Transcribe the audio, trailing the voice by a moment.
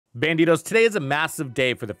Banditos, today is a massive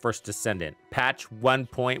day for the First Descendant. Patch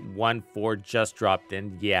 1.14 just dropped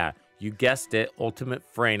in. Yeah, you guessed it, Ultimate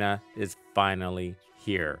Freyna is finally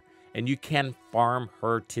here. And you can farm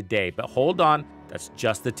her today. But hold on, that's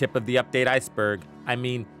just the tip of the update iceberg. I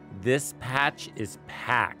mean, this patch is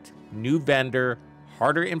packed. New vendor,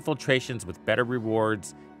 harder infiltrations with better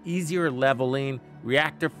rewards, easier leveling,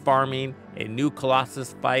 reactor farming, a new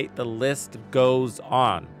Colossus fight, the list goes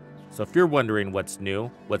on. So if you're wondering what's new,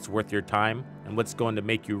 what's worth your time, and what's going to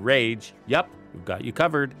make you rage, yep, we've got you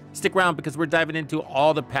covered. Stick around because we're diving into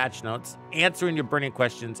all the patch notes, answering your burning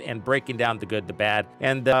questions, and breaking down the good, the bad,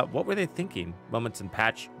 and what were they thinking? Moments in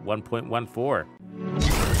patch 1.14.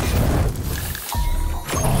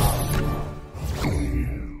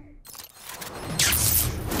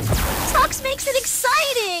 Tux makes it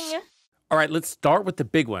exciting! All right, let's start with the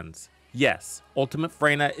big ones. Yes, Ultimate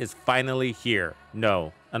Freyna is finally here.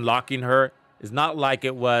 No, unlocking her is not like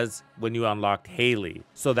it was when you unlocked Haley.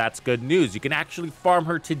 So that's good news. You can actually farm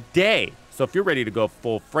her today. So if you're ready to go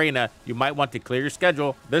full Freyna, you might want to clear your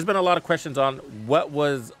schedule. There's been a lot of questions on what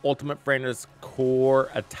was Ultimate Freyna's core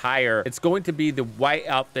attire. It's going to be the white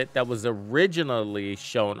outfit that was originally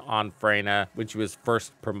shown on Freyna when she was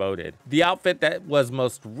first promoted. The outfit that was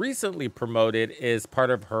most recently promoted is part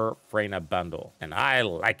of her Freyna bundle, and I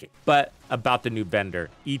like it. But about the new vendor,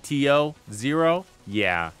 ETO 0,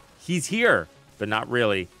 yeah, he's here, but not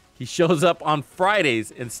really. He shows up on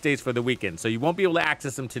Fridays and stays for the weekend, so you won't be able to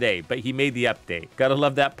access him today, but he made the update. Gotta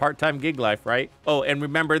love that part-time gig life, right? Oh, and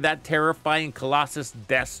remember that terrifying Colossus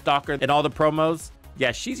Death Stalker and all the promos?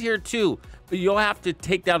 Yeah, she's here too, but you'll have to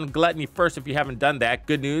take down Gluttony first if you haven't done that.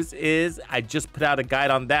 Good news is I just put out a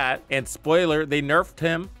guide on that, and spoiler, they nerfed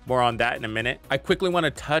him. More on that in a minute. I quickly want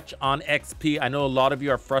to touch on XP. I know a lot of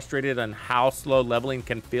you are frustrated on how slow leveling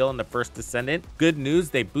can feel in the First Descendant. Good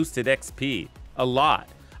news, they boosted XP a lot.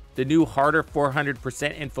 The new harder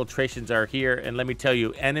 400% infiltrations are here, and let me tell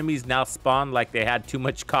you, enemies now spawn like they had too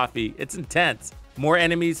much coffee. It's intense. More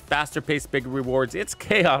enemies, faster pace, bigger rewards. It's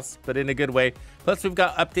chaos, but in a good way. Plus, we've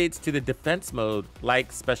got updates to the defense mode,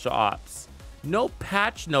 like special ops. No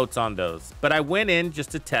patch notes on those, but I went in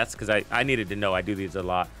just to test because I needed to know. I do these a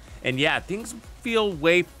lot. And yeah, things feel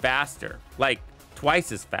way faster, like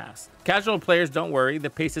twice as fast. Casual players, don't worry. The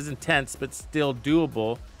pace is intense, but still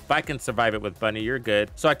doable. If I can survive it with Bunny, you're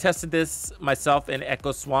good. So I tested this myself in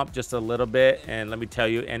Echo Swamp just a little bit, and let me tell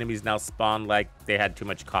you, enemies now spawn like they had too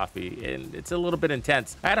much coffee, and it's a little bit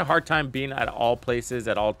intense. I had a hard time being at all places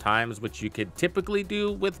at all times, which you could typically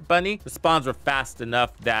do with Bunny. The spawns were fast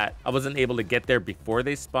enough that I wasn't able to get there before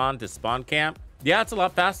they spawned to spawn camp. Yeah, it's a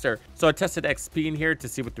lot faster. So I tested XP in here to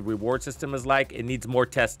see what the reward system is like. It needs more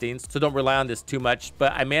testing, so don't rely on this too much,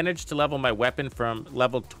 but I managed to level my weapon from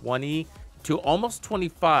level 20 to almost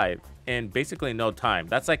 25 in basically no time.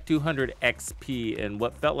 That's like 200 XP in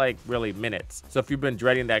what felt like really minutes. So if you've been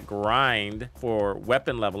dreading that grind for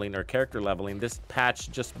weapon leveling or character leveling, this patch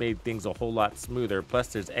just made things a whole lot smoother. Plus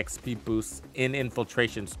there's XP boosts in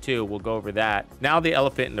infiltrations too. We'll go over that. Now the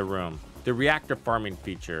elephant in the room, the reactor farming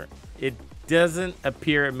feature. It doesn't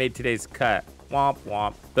appear it made today's cut. Womp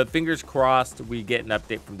womp. But fingers crossed we get an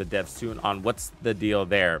update from the devs soon on what's the deal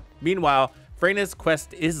there. Meanwhile, Freyna's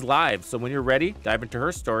quest is live, so when you're ready, dive into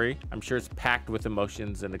her story. I'm sure it's packed with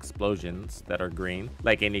emotions and explosions that are green,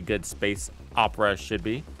 like any good space opera should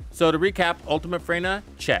be. So to recap, Ultimate Freyna,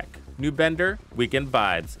 check. New Bender, weekend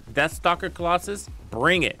vibes. Death Stalker Colossus,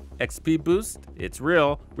 bring it. XP boost, it's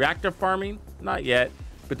real. Reactor farming, not yet.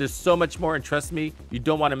 But there's so much more, and trust me, you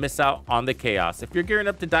don't want to miss out on the chaos. If you're gearing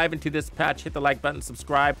up to dive into this patch, hit the like button,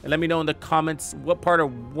 subscribe, and let me know in the comments what part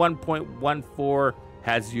of 1.14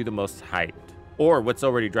 has you the most hyped, or what's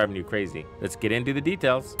already driving you crazy. Let's get into the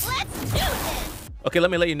details. Let's do this! Okay, let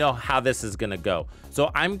me let you know how this is gonna go. So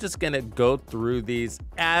I'm just gonna go through these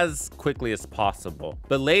as quickly as possible.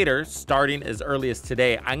 But later, starting as early as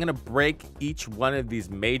today, I'm gonna break each one of these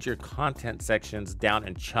major content sections down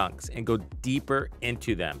in chunks and go deeper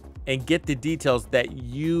into them and get the details that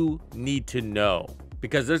you need to know,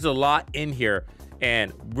 because there's a lot in here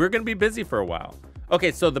and we're gonna be busy for a while.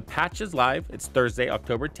 Okay, so the patch is live. It's Thursday,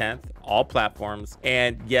 October 10th, all platforms.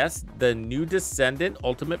 And yes, the new Descendant,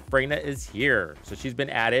 Ultimate Freyna, is here. So she's been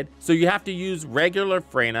added. So you have to use regular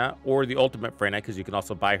Freyna or the Ultimate Freyna, because you can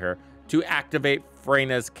also buy her, to activate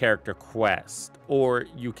Freyna's character quest, or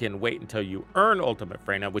you can wait until you earn Ultimate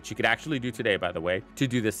Freyna, which you could actually do today, by the way, to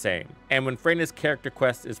do the same. And when Freyna's character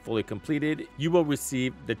quest is fully completed, you will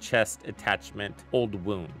receive the chest attachment, Old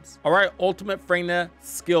Wounds. All right, Ultimate Freyna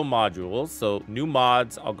skill modules. So new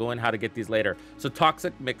mods, I'll go in how to get these later. So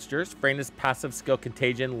Toxic Mixtures, Freyna's passive skill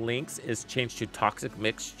Contagion Links is changed to Toxic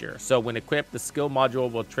Mixture. So when equipped, the skill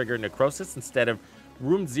module will trigger Necrosis instead of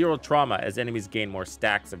Room 0 Trauma as enemies gain more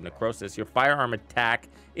stacks of Necrosis. Your firearm attack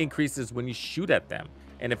increases when you shoot at them.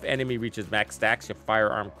 And if enemy reaches max stacks, your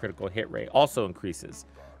firearm critical hit rate also increases.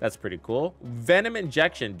 That's pretty cool. Venom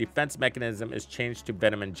Injection. Defense mechanism is changed to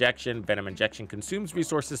Venom Injection. Venom Injection consumes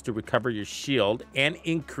resources to recover your shield and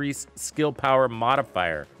increase skill power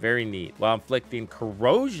modifier. Very neat. While inflicting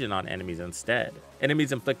corrosion on enemies instead.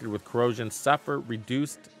 Enemies inflicted with corrosion suffer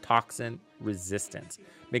reduced toxin resistance,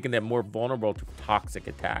 making them more vulnerable to toxic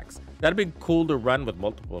attacks. That'd be cool to run with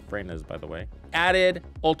multiple Freynas, by the way. Added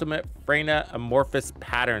Ultimate Freyna Amorphous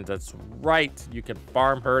Patterns. That's right, you can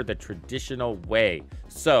farm her the traditional way.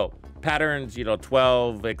 So patterns,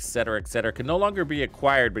 12, etc., can no longer be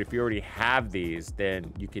acquired, but if you already have these,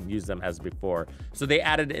 then you can use them as before. So they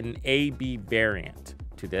added an AB variant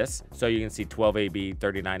to this, so you can see 12 AB,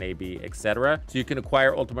 39 AB, etc. So you can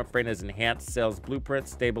acquire Ultimate Freyna's Enhanced Sales Blueprint,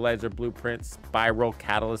 Stabilizer Blueprint, Spiral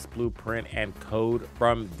Catalyst Blueprint, and Code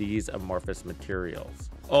from these amorphous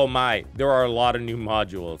materials. Oh my, there are a lot of new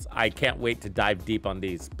modules. I can't wait to dive deep on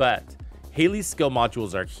these, but Haley's skill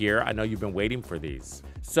modules are here. I know you've been waiting for these.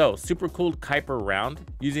 So, Super Cooled Kuiper Round.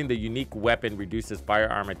 Using the unique weapon reduces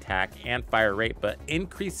firearm attack and fire rate, but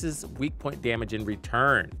increases weak point damage in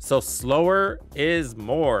return. So, slower is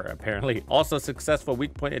more, apparently. Also, successful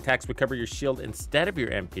weak point attacks recover your shield instead of your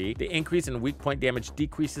MP. The increase in weak point damage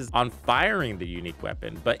decreases on firing the unique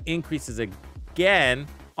weapon, but increases again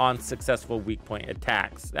on successful weak point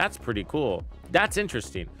attacks. That's pretty cool. That's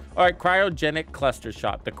interesting. All right, Cryogenic Cluster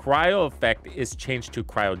Shot. The cryo effect is changed to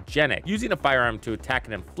cryogenic. Using a firearm to attack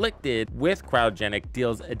an inflicted with cryogenic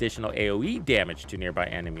deals additional AoE damage to nearby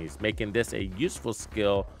enemies, making this a useful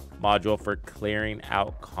skill module for clearing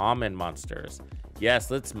out common monsters.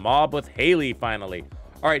 Yes, let's mob with Haley finally.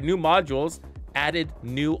 All right, new modules. Added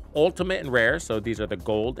new ultimate and rare, so these are the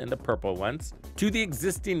gold and the purple ones, to the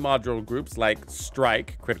existing module groups like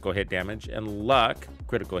strike, critical hit damage, and luck,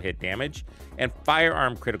 critical hit damage, and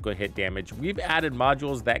firearm critical hit damage. We've added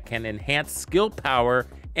modules that can enhance skill power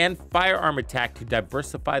and firearm attack to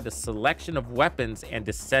diversify the selection of weapons and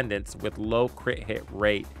descendants with low crit hit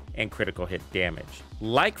rate and critical hit damage,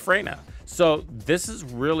 like Freyna. So this is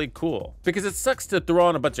really cool because it sucks to throw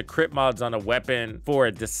on a bunch of crit mods on a weapon for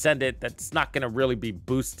a descendant that's not going to really be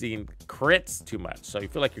boosting crits too much. So you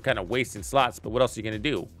feel like you're kind of wasting slots, but what else are you going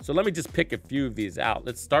to do? So let me just pick a few of these out.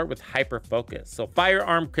 Let's start with Hyper Focus. So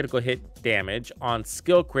firearm critical hit damage on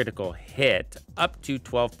skill critical hit up to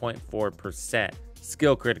 12.4%.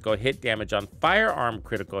 Skill critical hit damage on firearm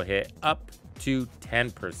critical hit up to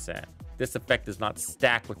 10%. This effect does not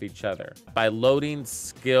stack with each other. By loading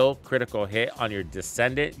skill critical hit on your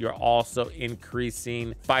descendant, you're also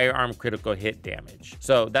increasing firearm critical hit damage.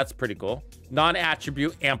 So that's pretty cool.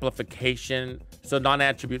 Non-attribute amplification. So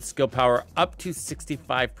non-attribute skill power up to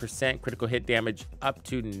 65%, critical hit damage up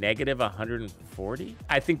to negative 140.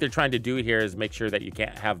 I think they're trying to do here is make sure that you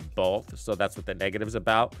can't have both. So that's what the negative's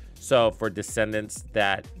about. So for descendants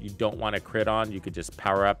that you don't want to crit on, you could just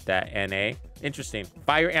power up that NA. Interesting.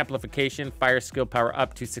 Fire amplification, fire skill power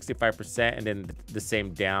up to 65%, and then the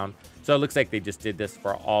same down. So it looks like they just did this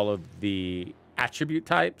for all of the attribute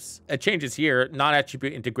types. It changes here,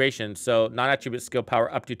 non-attribute integration. So non-attribute skill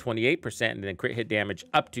power up to 28%, and then crit hit damage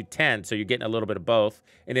up to 10. So you're getting a little bit of both.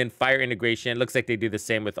 And then fire integration, looks like they do the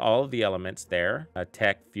same with all of the elements there,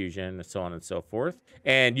 tech, fusion, and so on and so forth.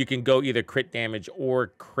 And you can go either crit damage or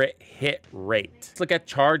crit hit rate. Let's look at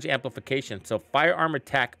charge amplification. So firearm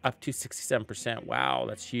attack up to 67%. Wow,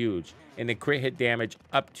 that's huge. And then crit hit damage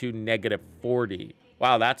up to negative 40.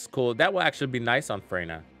 Wow, that's cool. That will actually be nice on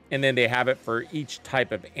Freyna. And then they have it for each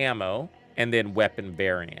type of ammo and then weapon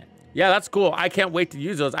variant. Yeah, that's cool. I can't wait to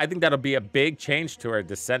use those. I think that'll be a big change to our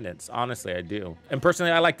descendants. Honestly, I do. And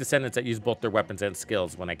personally, I like descendants that use both their weapons and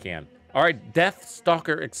skills when I can. All right, Death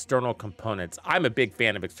Stalker external components. I'm a big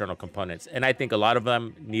fan of external components, and I think a lot of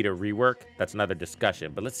them need a rework. That's another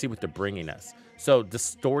discussion, but let's see what they're bringing us. So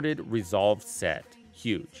Distorted Resolve set,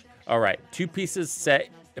 huge. All right, 2 pieces set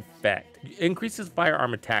effect. Increases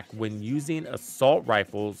firearm attack when using assault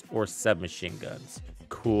rifles or submachine guns.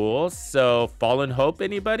 Cool. So Fallen Hope,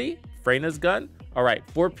 anybody? Freyna's gun? All right,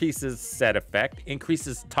 4 pieces set effect.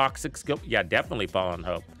 Increases toxic skill. Yeah, definitely Fallen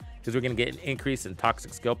Hope. because we're going to get an increase in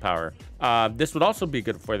toxic skill power. This would also be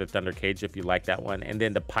good for the Thunder Cage if you like that one. And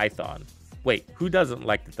then the Python. Wait, who doesn't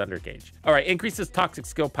like the Thunder Cage? All right, increases toxic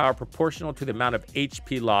skill power proportional to the amount of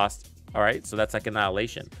HP lost. All right, so that's like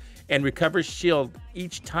annihilation. And recovers shield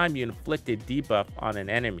each time you inflict a debuff on an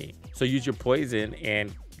enemy. So use your poison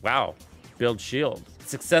and, wow, build shield.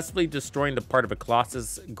 Successfully destroying the part of a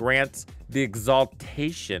Colossus grants the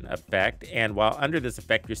exaltation effect, and while under this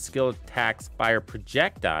effect, your skill attacks fire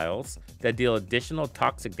projectiles that deal additional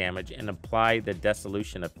toxic damage and apply the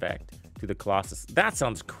dissolution effect to the Colossus. That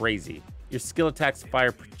sounds crazy. Your skill attacks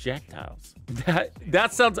fire projectiles.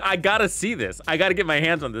 That sounds, I gotta see this. I gotta get my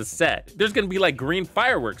hands on this set. There's gonna be like green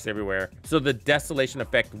fireworks everywhere. So the desolation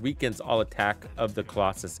effect weakens all attack of the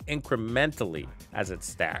Colossus incrementally as it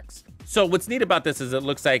stacks. So what's neat about this is it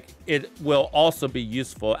looks like it will also be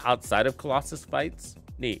useful outside of Colossus fights.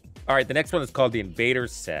 Neat. All right, the next one is called the Invader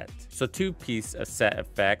set. So 2-piece set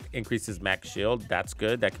effect increases max shield. That's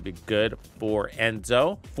good. That could be good for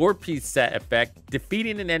Enzo. 4-piece set effect,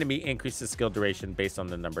 defeating an enemy increases skill duration based on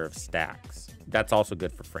the number of stacks. That's also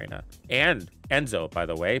good for Freyna. And Enzo, by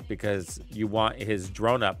the way, because you want his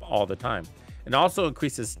drone up all the time. And also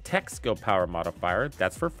increases tech skill power modifier.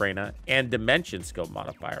 That's for Freyna. And dimension skill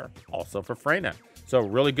modifier, also for Freyna. So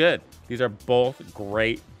really good. These are both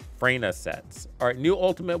great Freyna sets. All right, new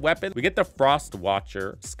ultimate weapon. We get the Frost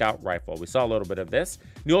Watcher Scout Rifle. We saw a little bit of this.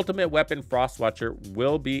 New ultimate weapon, Frost Watcher,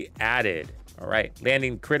 will be added. All right,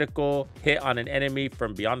 landing critical hit on an enemy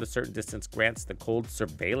from beyond a certain distance grants the cold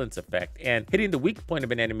surveillance effect, and hitting the weak point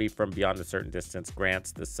of an enemy from beyond a certain distance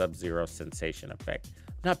grants the sub-zero sensation effect.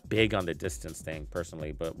 I'm not big on the distance thing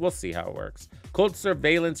personally, but we'll see how it works. Cold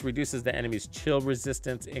surveillance reduces the enemy's chill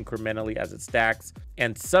resistance incrementally as it stacks,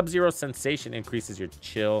 and sub-zero sensation increases your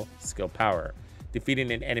chill skill power.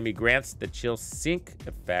 Defeating an enemy grants the chill sync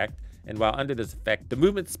effect, and while under this effect, the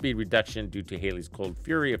movement speed reduction due to Haley's Cold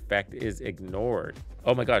Fury effect is ignored.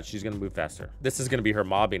 Oh my god, she's gonna move faster. This is gonna be her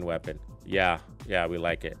mobbing weapon. Yeah, we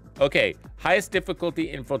like it. Okay, highest difficulty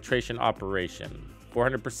infiltration operation,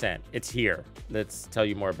 400%. It's here. Let's tell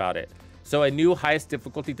you more about it. So a new highest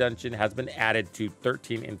difficulty dungeon has been added to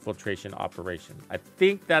 13 infiltration operations. I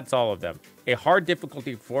think that's all of them. A hard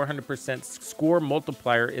difficulty 400% score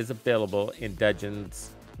multiplier is available in dungeons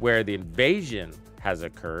where the invasion has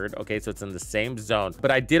occurred. Okay, so it's in the same zone.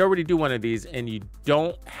 But I did already do one of these, and you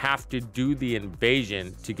don't have to do the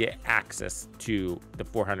invasion to get access to the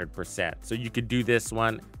 400%. So you could do this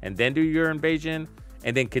one and then do your invasion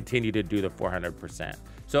and then continue to do the 400%.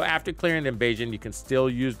 So after clearing the invasion, you can still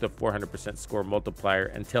use the 400% score multiplier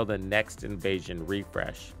until the next invasion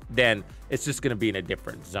refresh. Then it's just gonna be in a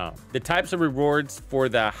different zone. The types of rewards for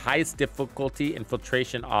the highest difficulty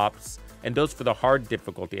infiltration ops and those for the hard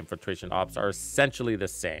difficulty infiltration ops are essentially the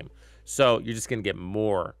same. So you're just gonna get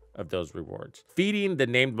more of those rewards. Feeding the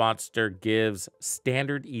named monster gives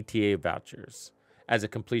standard ETA vouchers. As a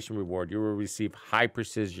completion reward, you will receive high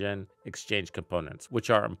precision exchange components, which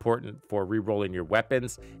are important for re-rolling your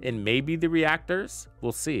weapons and maybe the reactors.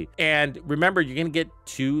 We'll see. And remember, you're gonna get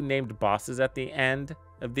 2 named bosses at the end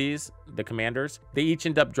of these, the commanders. They each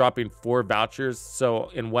end up dropping 4 vouchers. So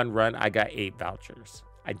in one run, I got 8 vouchers.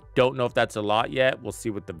 I don't know if that's a lot yet. We'll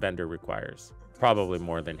see what the vendor requires. Probably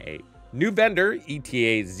more than 8. New vendor,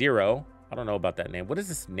 ETA 0. I don't know about that name. What does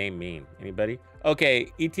this name mean? Anybody?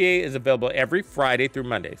 Okay, ETA is available every Friday through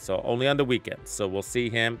Monday, so only on the weekends. So we'll see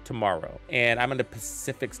him tomorrow. And I'm on the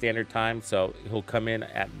Pacific Standard Time, so he'll come in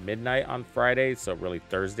at midnight on Friday, so really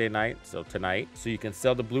Thursday night, so tonight. So you can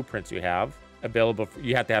sell the blueprints you have. Available,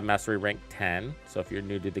 you have to have Mastery Rank 10, so if you're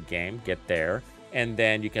new to the game, get there. And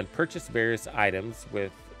then you can purchase various items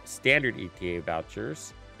with standard ETA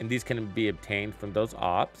vouchers, and these can be obtained from those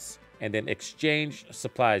ops. And then exchange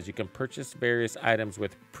supplies. You can purchase various items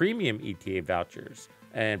with premium ETA vouchers,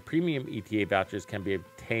 and premium ETA vouchers can be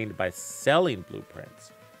obtained by selling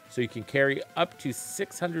blueprints. So you can carry up to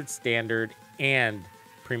 600 standard and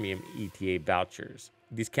premium ETA vouchers.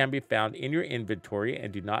 These can be found in your inventory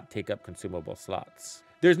and do not take up consumable slots.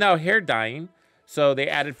 There's now hair dyeing. So they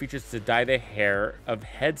added features to dye the hair of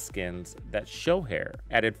head skins that show hair.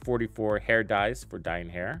 Added 44 hair dyes for dyeing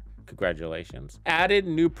hair. Congratulations. Added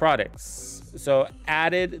new products. So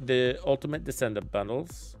added the Ultimate Descendant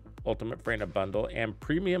bundles, Ultimate Freyna bundle, and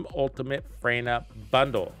Premium Ultimate Freyna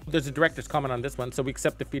bundle. There's a director's comment on this one. So we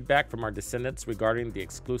accept the feedback from our descendants regarding the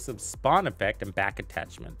exclusive spawn effect and back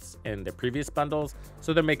attachments in the previous bundles.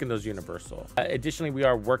 So they're making those universal. Additionally, we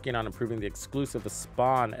are working on improving the exclusive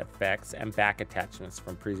spawn effects and back attachments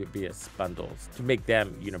from previous bundles to make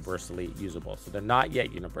them universally usable. So they're not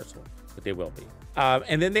yet universal, but they will be.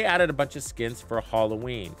 And then they added a bunch of skins for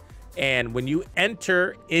Halloween. And when you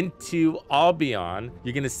enter into Albion,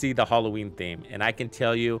 you're gonna see the Halloween theme. And I can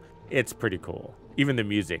tell you, it's pretty cool. Even the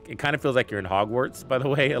music, it kind of feels like you're in Hogwarts, by the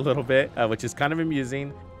way, a little bit, which is kind of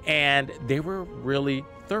amusing. And they were really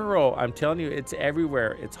thorough. I'm telling you, it's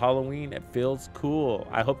everywhere. It's Halloween, it feels cool.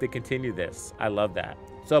 I hope they continue this. I love that.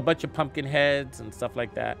 So a bunch of pumpkin heads and stuff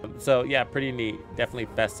like that. So yeah, pretty neat, definitely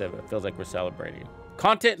festive. It feels like we're celebrating.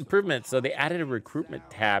 Content improvements. So they added a recruitment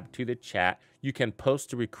tab to the chat. You can post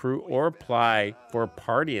to recruit or apply for a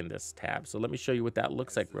party in this tab. So let me show you what that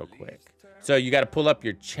looks like real quick. So you got to pull up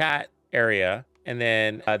your chat area, and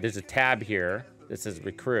then there's a tab here that says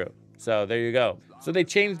recruit. So there you go. So they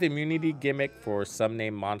changed the immunity gimmick for some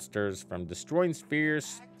named monsters from destroying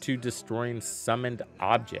spheres to destroying summoned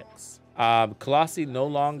objects. Colossi no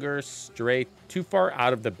longer stray too far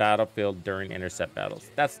out of the battlefield during intercept battles.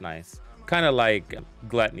 That's nice. Kind of like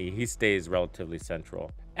Gluttony, he stays relatively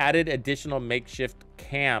central. Added additional makeshift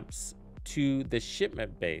camps to the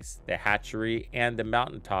shipment base, the hatchery, and the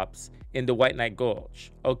mountaintops in the White Knight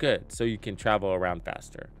Gulch. Oh good, so you can travel around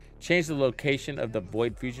faster. Change the location of the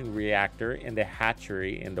Void Fusion Reactor in the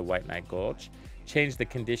hatchery in the White Knight Gulch. Change the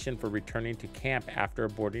condition for returning to camp after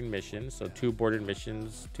aborting missions, so 2 aborted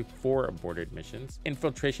missions to 4 aborted missions.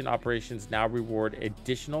 Infiltration operations now reward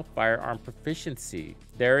additional firearm proficiency.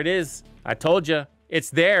 There it is. I told you, it's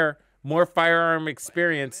there. More firearm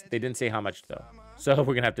experience. They didn't say how much though. So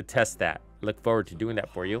we're gonna have to test that. Look forward to doing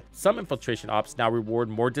that for you. Some infiltration ops now reward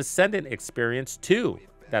more Descendant experience too.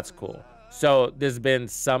 That's cool. So there's been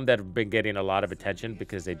some that have been getting a lot of attention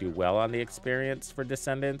because they do well on the experience for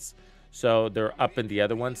Descendants. So they're upping the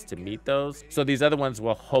other ones to meet those. So these other ones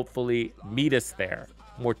will hopefully meet us there.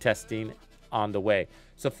 More testing on the way.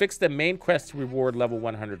 So fix the main quest to reward level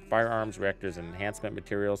 100 firearms, reactors, and enhancement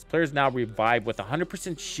materials. Players now revive with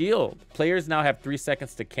 100% shield. Players now have 3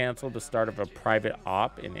 seconds to cancel the start of a private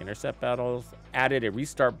op in intercept battles. Added a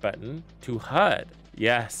restart button to HUD.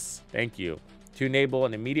 Yes, thank you. To enable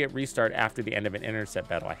an immediate restart after the end of an intercept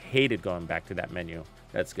battle. I hated going back to that menu.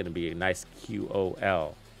 That's gonna be a nice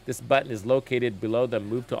QOL. This button is located below the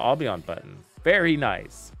Move to Albion button. Very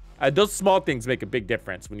nice. Those small things make a big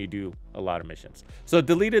difference when you do a lot of missions. So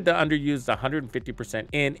deleted the underused 150%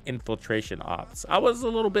 in infiltration ops. I was a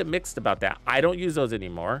little bit mixed about that. I don't use those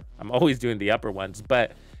anymore. I'm always doing the upper ones,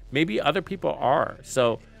 but maybe other people are.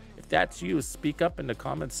 So if that's you, speak up in the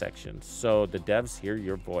comments section so the devs hear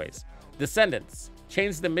your voice. Descendants.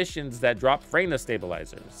 Change the missions that drop Freyna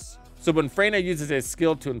stabilizers. So when Freyna uses a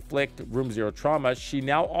skill to inflict room 0 trauma, she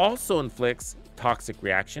now also inflicts toxic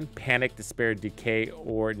reaction, panic, despair, decay,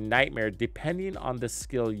 or nightmare, depending on the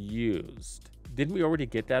skill used. Didn't we already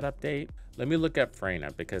get that update? Let me look at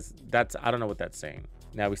Freyna because I don't know what that's saying.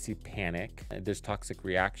 Now we see panic, and there's toxic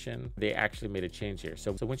reaction. They actually made a change here.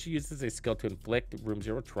 So when she uses a skill to inflict room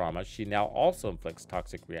 0 trauma, she now also inflicts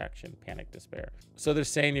toxic reaction, panic, despair. So they're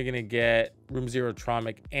saying you're gonna get room 0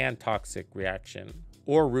 trauma and toxic reaction,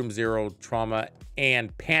 or room 0 trauma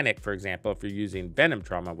and panic, for example, if you're using venom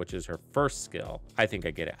trauma, which is her first skill. I think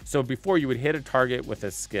I get it. So before, you would hit a target with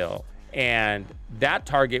a skill, and that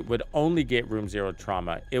target would only get room 0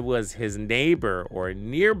 trauma. It was his neighbor or a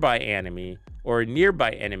nearby enemy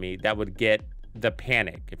that would get the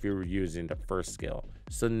panic if you were using the first skill.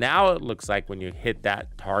 So now it looks like when you hit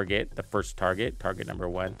that target, the first target number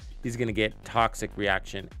 1, he's gonna get toxic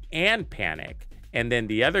reaction and panic. And then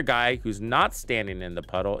the other guy who's not standing in the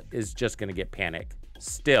puddle is just gonna get panic.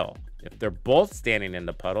 Still, if they're both standing in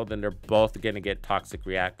the puddle, then they're both gonna get toxic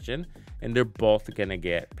reaction and they're both gonna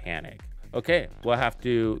get panic. Okay,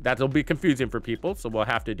 that'll be confusing for people, so we'll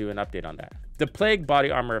have to do an update on that. The Plague Body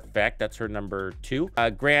Armor effect, that's her number 2,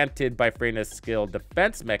 granted by Freyna's skill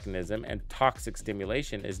Defense Mechanism and Toxic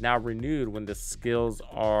Stimulation, is now renewed when the skills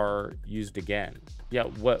are used again. Yeah,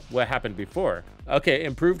 what happened before? Okay,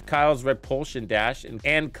 improved Kyle's Repulsion Dash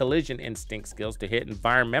and Collision Instinct skills to hit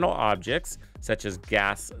environmental objects, such as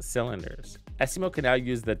gas cylinders. Essimo can now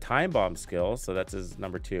use the Time Bomb skill, so that's his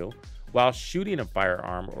number 2, while shooting a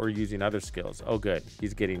firearm or using other skills. Oh good,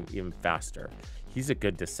 he's getting even faster. He's a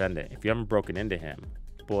good Descendant. If you haven't broken into him,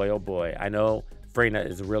 boy oh boy. I know Freyna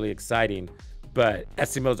is really exciting, but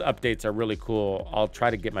Essimo's updates are really cool. I'll try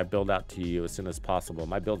to get my build out to you as soon as possible.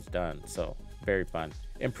 My build's done, so very fun.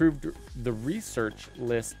 Improved the research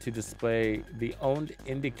list to display the owned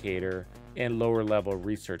indicator and lower level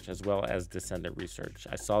research as well as Descendant research.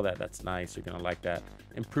 I saw that, that's nice, you're gonna like that.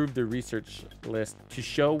 Improved the research list to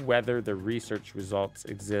show whether the research results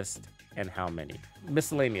exist and how many.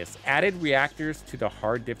 Miscellaneous, added reactors to the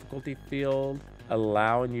hard difficulty field,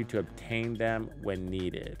 allowing you to obtain them when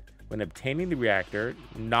needed. When obtaining the reactor,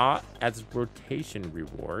 not as rotation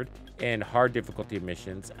reward, In hard difficulty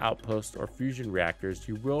missions, outposts, or fusion reactors,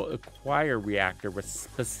 you will acquire a reactor with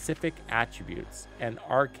specific attributes and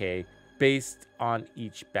RK based on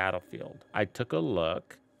each battlefield. I took a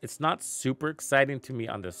look. It's not super exciting to me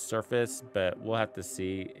on the surface, but we'll have to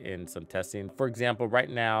see in some testing. For example, right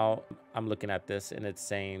now, I'm looking at this and it's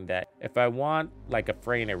saying that if I want like a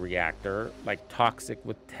Freyna reactor, like toxic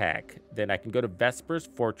with tech, then I can go to Vesper's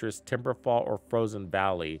Fortress, Timberfall, or Frozen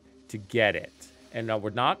Valley to get it. And no, we're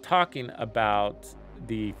not talking about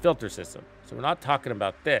the filter system. So we're not talking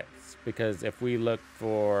about this, because if we look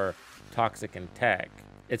for toxic and tech,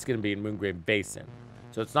 it's going to be in Moongrave Basin.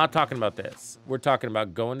 So it's not talking about this. We're talking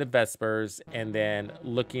about going to Vespers and then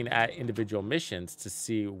looking at individual missions to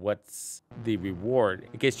see what's the reward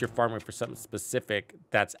in case you're farming for something specific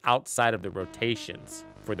that's outside of the rotations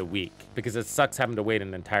for the week, because it sucks having to wait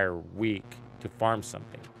an entire week to farm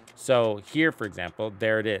something. So here, for example,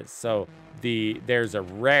 there it is. So there's a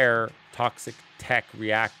rare toxic tech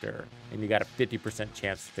reactor and you got a 50%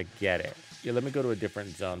 chance to get it. Yeah, let me go to a different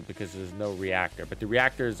zone because there's no reactor, but the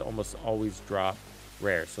reactors almost always drop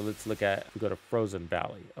rare. So let's look at, we go to Frozen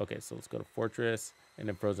Valley. Okay, so let's go to Fortress and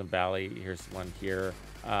then Frozen Valley. Here's one here.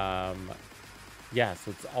 Yeah, so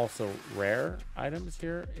it's also rare items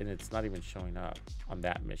here and it's not even showing up on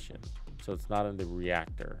that mission. So it's not in the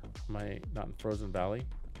reactor. Am I not in Frozen Valley?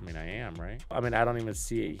 I mean, I am, right? I mean, I don't even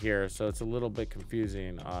see it here, so it's a little bit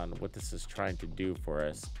confusing on what this is trying to do for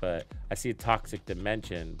us. But I see a toxic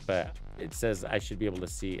dimension, but it says I should be able to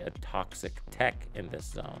see a toxic tech in this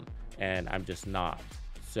zone, and I'm just not.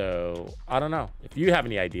 So I don't know. If you have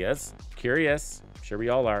any ideas, curious, I'm sure we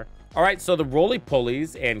all are. All right, so the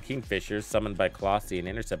roly-polies and kingfishers summoned by Colossi in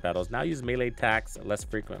intercept battles now use melee attacks less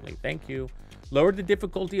frequently. Thank you. Lowered the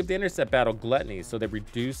difficulty of the intercept battle Gluttony, so they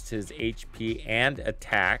reduced his HP and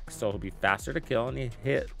attack, so he'll be faster to kill and he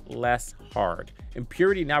hit less hard.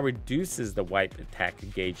 Impurity now reduces the wipe attack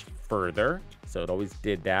gauge further, so it always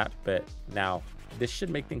did that, but now this should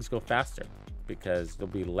make things go faster because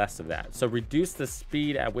there'll be less of that. So reduce the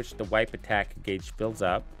speed at which the wipe attack gauge fills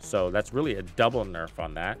up, so that's really a double nerf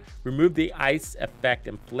on that. Remove the ice effect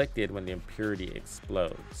inflicted when the impurity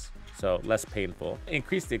explodes, so less painful.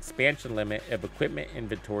 Increase the expansion limit of equipment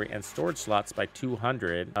inventory and storage slots by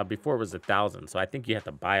 200. Before it was 1,000, so I think you have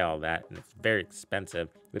to buy all that and it's very expensive.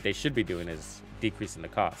 What they should be doing is decreasing the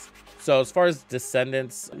cost. So as far as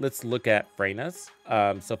Descendants, let's look at Freyna's.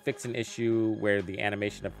 So fix an issue where the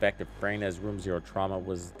animation effect of Freyna's Room Zero Trauma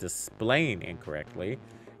was displaying incorrectly.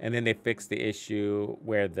 And then they fixed the issue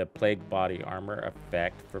where the Plague Body Armor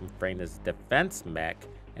effect from Freyna's defense mech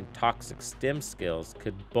and toxic stim skills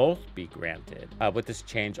could both be granted. With this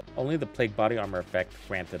change, only the Plague Body Armor effect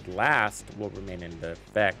granted last will remain in the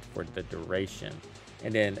effect for the duration.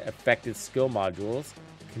 And then affected skill modules,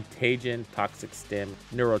 Contagion, Toxic Stim,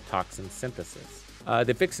 Neurotoxin Synthesis.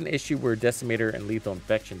 They fixed an issue where Decimator and Lethal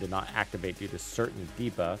Infection did not activate due to certain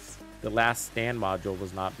debuffs. The Last Stand module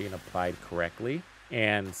was not being applied correctly,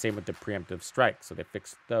 and same with the Preemptive Strike, so they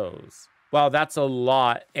fixed those. Well, that's a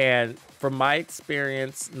lot, and from my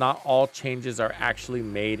experience, not all changes are actually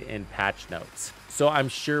made in patch notes. So I'm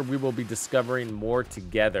sure we will be discovering more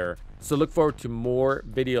together. So look forward to more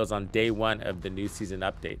videos on day one of the new season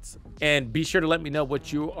updates. And be sure to let me know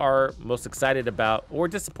what you are most excited about or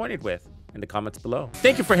disappointed with in the comments below.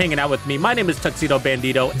 Thank you for hanging out with me. My name is Tuxedo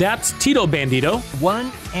Bandido. That's Tito Bandido.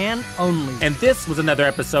 One and only. And this was another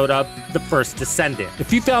episode of The First Descendant.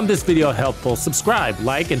 If you found this video helpful, subscribe,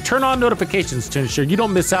 like, and turn on notifications to ensure you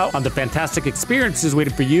don't miss out on the fantastic experiences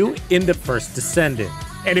waiting for you in The First Descendant.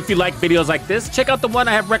 And if you like videos like this, check out the one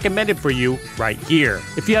I have recommended for you right here.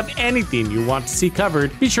 If you have anything you want to see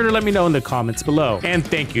covered, be sure to let me know in the comments below. And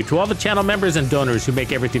thank you to all the channel members and donors who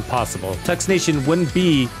make everything possible. Tux Nation wouldn't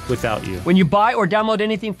be without you. When you buy or download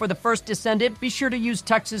anything for The First Descendant, be sure to use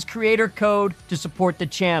Tux's creator code to support the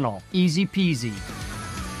channel. Easy peasy.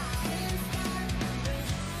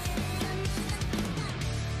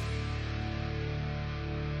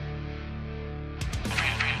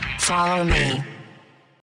 Follow me.